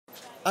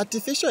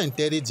Artificial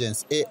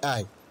intelligence,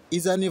 AI,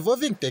 is an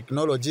evolving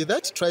technology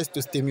that tries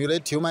to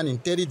stimulate human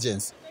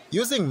intelligence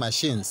using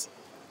machines.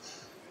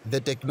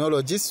 The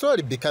technology is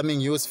slowly becoming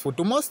useful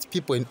to most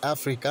people in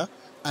Africa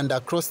and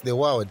across the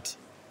world.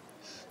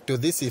 To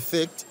this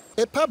effect,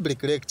 a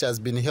public lecture has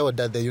been held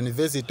at the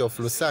University of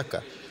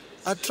Lusaka,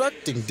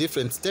 attracting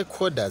different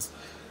stakeholders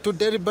to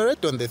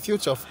deliberate on the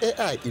future of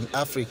AI in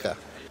Africa.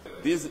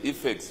 These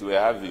effects we're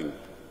having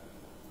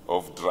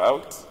of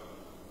drought,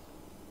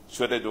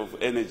 shortage of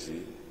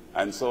energy,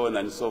 and so on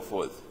and so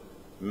forth,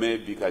 may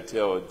be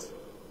curtailed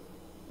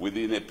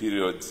within a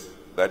period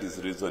that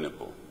is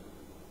reasonable.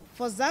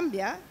 For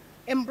Zambia,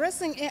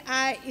 embracing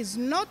AI is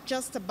not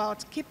just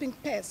about keeping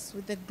pace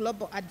with the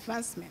global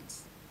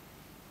advancements.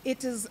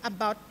 It is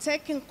about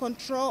taking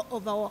control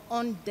of our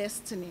own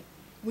destiny.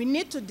 We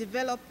need to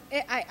develop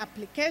AI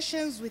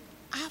applications with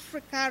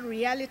Africa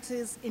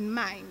realities in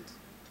mind.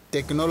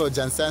 Technology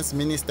and Science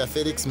Minister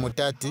FELIX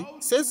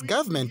MUTATI says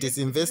government is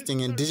investing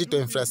in digital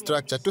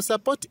infrastructure to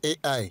support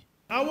AI.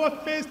 Our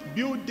first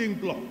building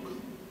block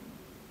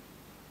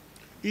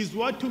is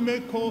what you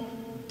may call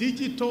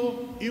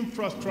digital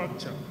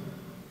infrastructure.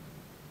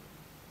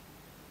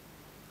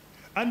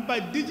 And by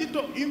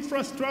digital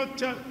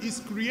infrastructure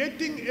is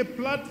creating a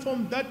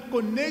platform that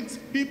connects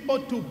people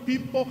to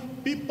people,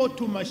 people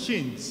to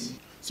machines.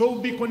 So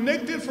we'll be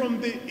connected from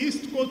the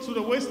east coast to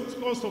the west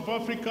coast of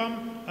Africa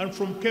and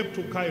from Cape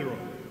to Cairo.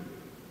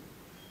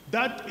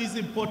 That is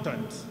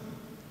important.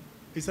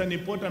 It's an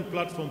important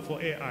platform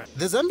for AI.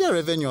 The Zambia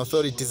Revenue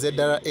Authority,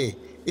 ZRA,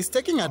 is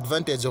taking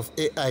advantage of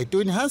AI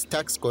to enhance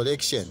tax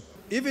collection.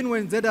 Even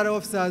when ZRA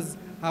officers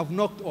have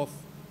knocked off,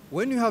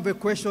 when you have a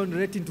question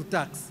relating to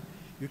tax,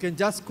 you can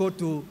just go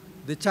to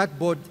the chat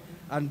board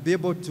and be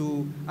able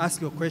to ask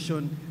your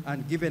question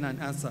and give an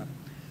answer.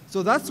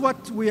 So that's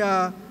what we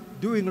are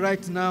doing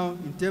right now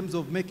in terms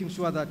of making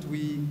sure that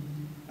we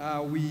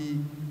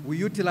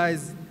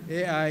utilize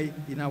AI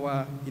in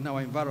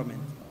our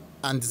environment.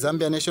 And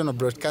Zambia National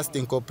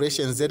Broadcasting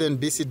Corporation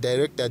ZNBC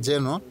Director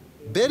General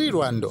Berry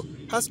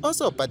Rwando has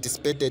also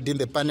participated in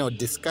the panel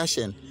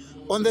discussion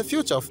on the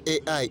future of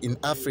AI in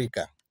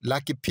Africa.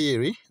 Lucky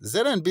Piri,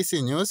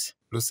 ZNBC News,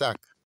 Lusaka.